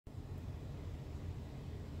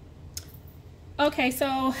Okay,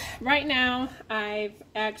 so right now I've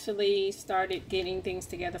actually started getting things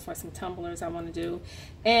together for some tumblers I want to do.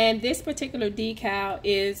 And this particular decal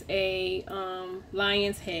is a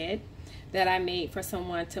lion's head that I made for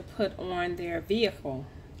someone to put on their vehicle.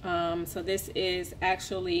 So this is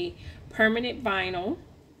actually permanent vinyl,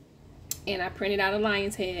 and I printed out a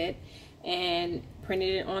lion's head and printed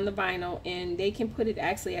it on the vinyl, and they can put it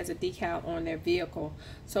actually as a decal on their vehicle.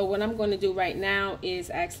 So what I'm going to do right now is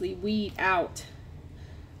actually weed out.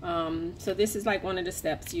 So this is like one of the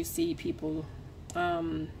steps you see people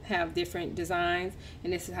have different designs,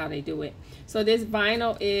 and this is how they do it. So this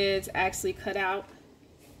vinyl is actually cut out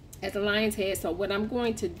as a lion's head. So what I'm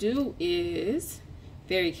going to do is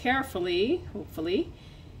very carefully, hopefully,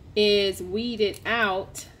 is weed it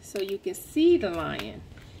out so you can see the lion.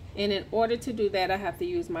 And in order to do that, I have to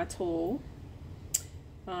use my tool.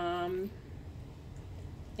 And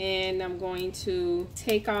I'm going to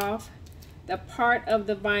take off the part of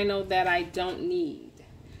the vinyl that I don't need.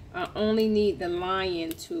 I only need the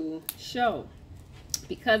lion to show.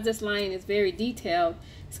 Because this lion is very detailed,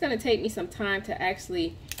 it's going to take me some time to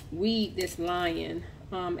actually weed this lion.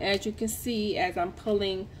 As you can see, as I'm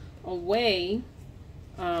pulling away,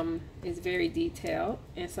 is very detailed,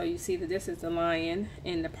 and so you see that this is the lion,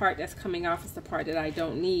 and the part that's coming off is the part that I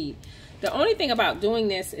don't need. The only thing about doing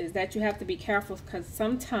this is that you have to be careful, because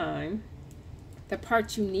sometimes the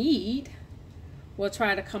part you need will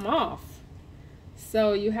try to come off.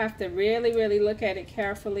 So you have to really look at it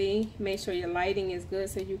carefully, make sure your lighting is good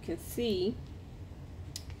so you can see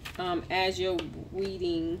as you're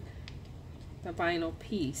weeding the vinyl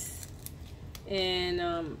piece. And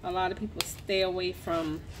a lot of people stay away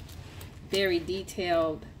from very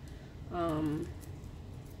detailed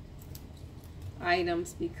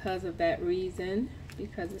items because of that reason,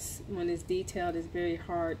 because when it's detailed, it's very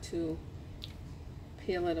hard to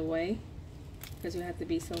peel it away, because you have to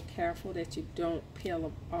be so careful that you don't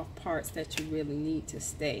peel off parts that you really need to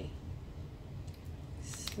stay.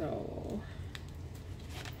 So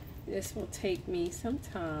this will take me some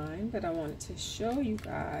time, but I wanted to show you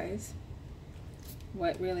guys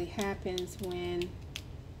what really happens when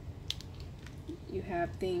you have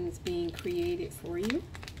things being created for you,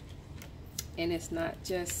 and it's not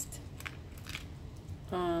just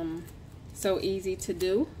so easy to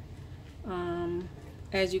do.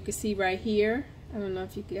 As you can see right here, I don't know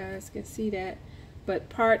if you guys can see that, but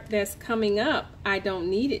part that's coming up, I don't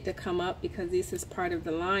need it to come up because this is part of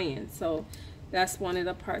the lion. So that's one of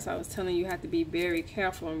the parts I was telling you, have to be very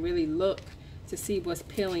careful and really look to see what's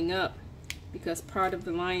peeling up, because part of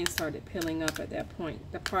the lion started peeling up at that point,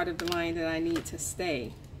 the part of the lion that I need to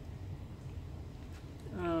stay.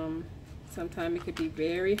 Sometimes it could be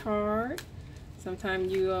very hard.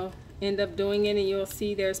 Sometimes you'll end up doing it and you'll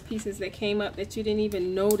see there's pieces that came up that you didn't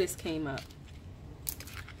even notice came up.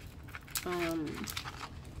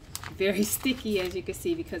 Very sticky, as you can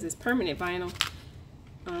see, because it's permanent vinyl.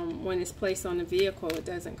 When it's placed on the vehicle, it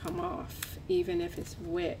doesn't come off even if it's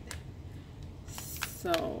wet.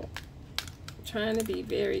 So trying to be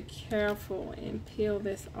very careful and peel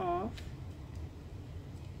this off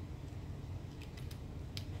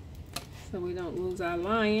so we don't lose our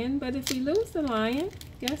lion. But if we lose the lion,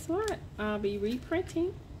 guess what? I'll be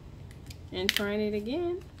reprinting and trying it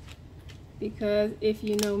again, because if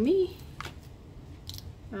you know me,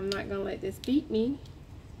 I'm not gonna let this beat me,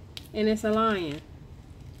 and it's a lion.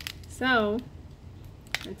 So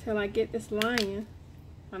until I get this lion,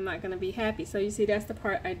 I'm not going to be happy. So you see, that's the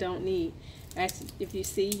part I don't need. Actually, if you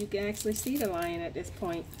see, you can actually see the lion at this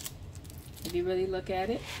point. If you really look at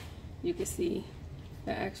it, you can see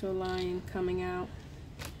the actual lion coming out.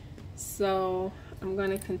 So I'm going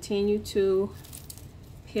to continue to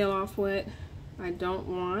peel off what I don't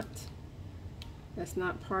want. That's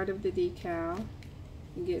not part of the decal.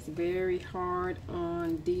 It gets very hard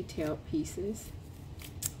on detailed pieces.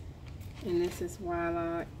 And this is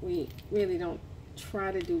why we really don't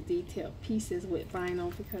try to do detailed pieces with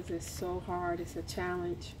vinyl, because it's so hard. It's a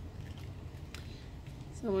challenge.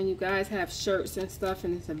 So when you guys have shirts and stuff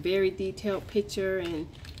and it's a very detailed picture and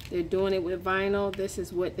they're doing it with vinyl, this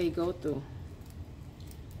is what they go through.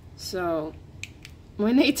 So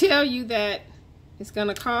when they tell you that it's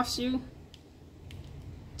gonna cost you,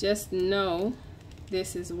 just know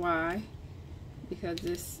this is why, because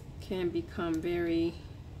this can become very,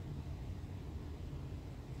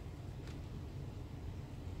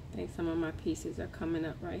 I think some of my pieces are coming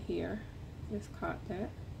up right here. Just caught that.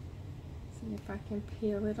 See if I can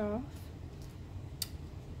peel it off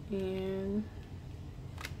and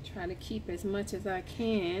try to keep as much as I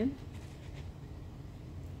can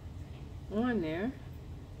on there.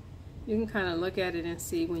 You can kind of look at it and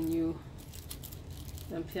see when you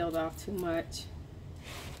I'm peeled off too much.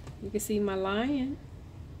 You can see my lion.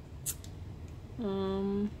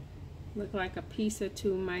 Look like a piece or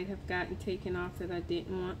two might have gotten taken off that I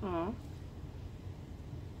didn't want off.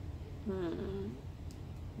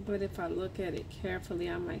 But if I look at it carefully,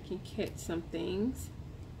 I might can catch some things.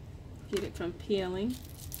 Get it from peeling.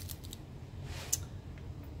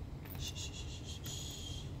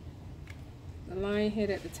 The lion head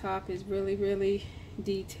at the top is really, really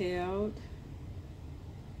detailed.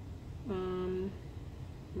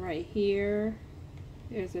 Right here,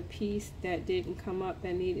 there's a piece that didn't come up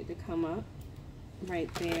that needed to come up.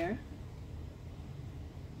 Right there.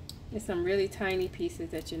 There's some really tiny pieces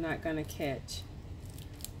that you're not going to catch.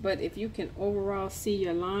 But if you can overall see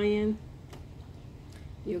your lion,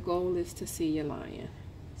 your goal is to see your lion.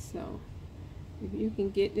 So if you can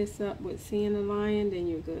get this up with seeing the lion, then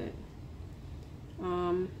you're good.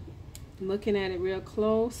 Looking at it real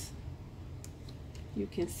close, you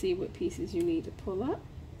can see what pieces you need to pull up,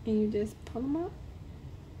 and you just pull them up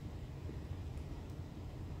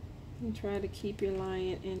and try to keep your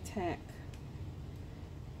lion intact.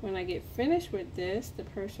 When I get finished with this, the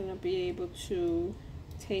person will be able to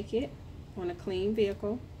take it on a clean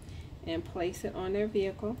vehicle and place it on their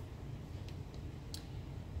vehicle,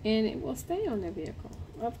 and it will stay on their vehicle.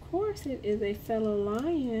 Of course, it is a fellow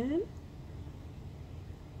lion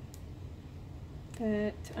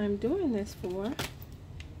that I'm doing this for.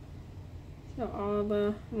 So all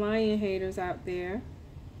the lion haters out there,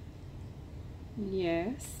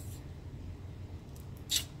 yes,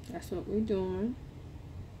 that's what we're doing.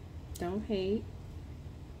 Don't hate.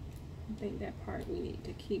 I think that part we need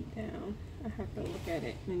to keep down. I have to look at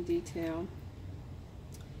it in detail.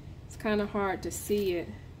 It's kind of hard to see it.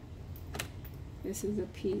 This is a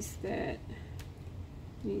piece that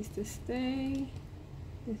needs to stay.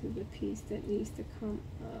 This is a piece that needs to come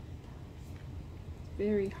up. It's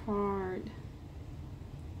very hard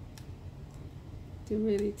to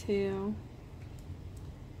really tell.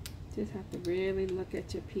 Just have to really look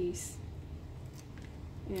at your piece.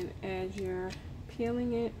 And as you're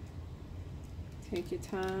peeling it, take your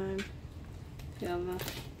time, peel the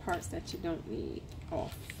parts that you don't need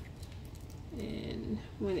off. And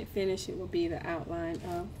when it finishes, it will be the outline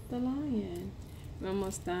of the lion. We're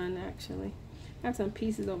almost done, actually. I have some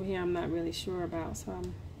pieces over here I'm not really sure about, so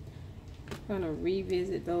I'm going to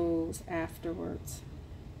revisit those afterwards.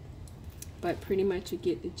 But pretty much you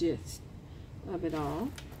get the gist of it all.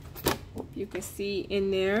 You can see in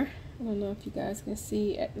there, I don't know if you guys can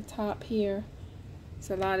see at the top here, it's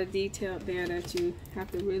a lot of detail there that you have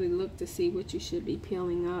to really look to see what you should be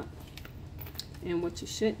peeling up and what you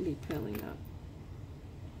shouldn't be peeling up.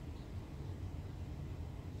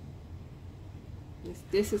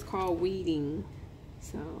 This is called weeding,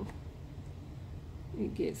 so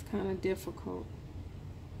it gets kind of difficult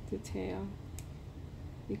to tell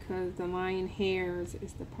because the lion hairs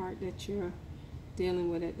is the part that you're dealing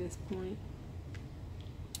with at this point.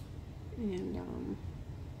 And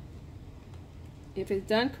if it's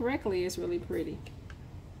done correctly, it's really pretty.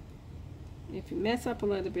 If you mess up a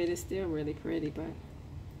little bit, it's still really pretty, but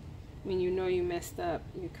when you know you messed up,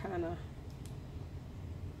 you kind of,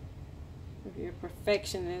 if you're a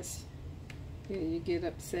perfectionist, you get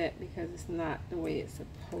upset because it's not the way it's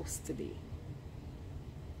supposed to be.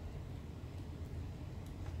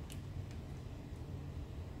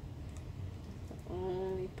 The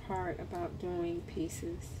only part about doing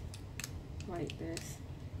pieces like this,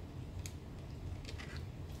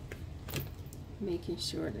 making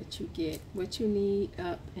sure that you get what you need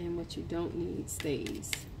up and what you don't need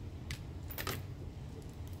stays.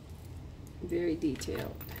 Very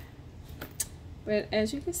detailed. But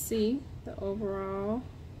as you can see, the overall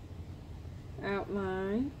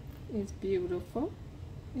outline is beautiful.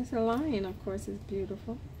 It's a lion, of course, it's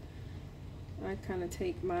beautiful. I kind of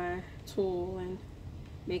take my tool and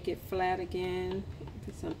make it flat again.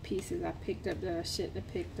 Put some pieces I picked up that I shouldn't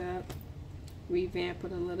have picked up. Revamp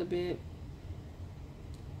it a little bit.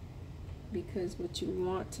 Because what you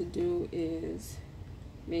want to do is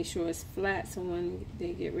make sure it's flat so when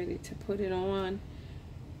they get ready to put it on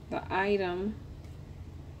the item,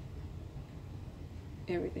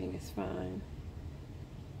 everything is fine.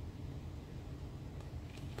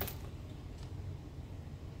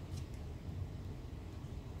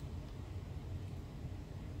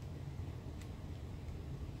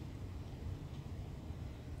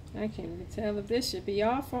 I can't even tell if this should be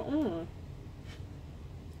off or on.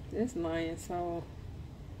 This lion is so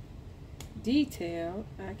detailed,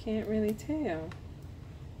 I can't really tell.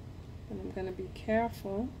 And I'm going to be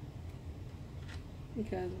careful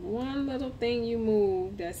because one little thing you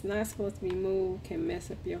move that's not supposed to be moved can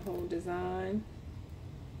mess up your whole design.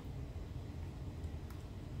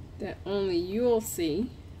 that only you'll see.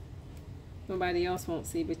 Nobody else won't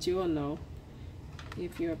see, but you'll know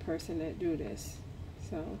if you're a person that do this.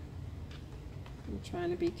 So I'm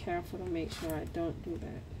trying to be careful to make sure I don't do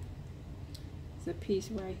that. There's a piece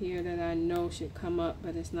right here that I know should come up,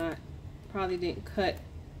 but it's not, probably didn't cut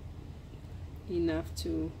enough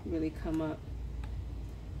to really come up.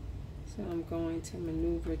 So I'm going to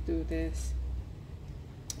maneuver through this.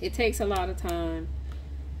 It takes a lot of time.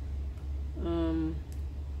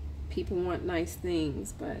 People want nice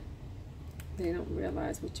things, but they don't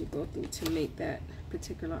realize what you go through to make that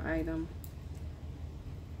particular item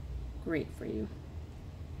great for you.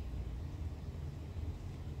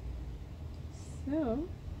 So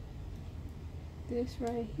this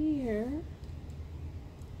right here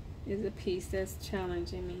is a piece that's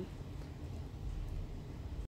challenging me.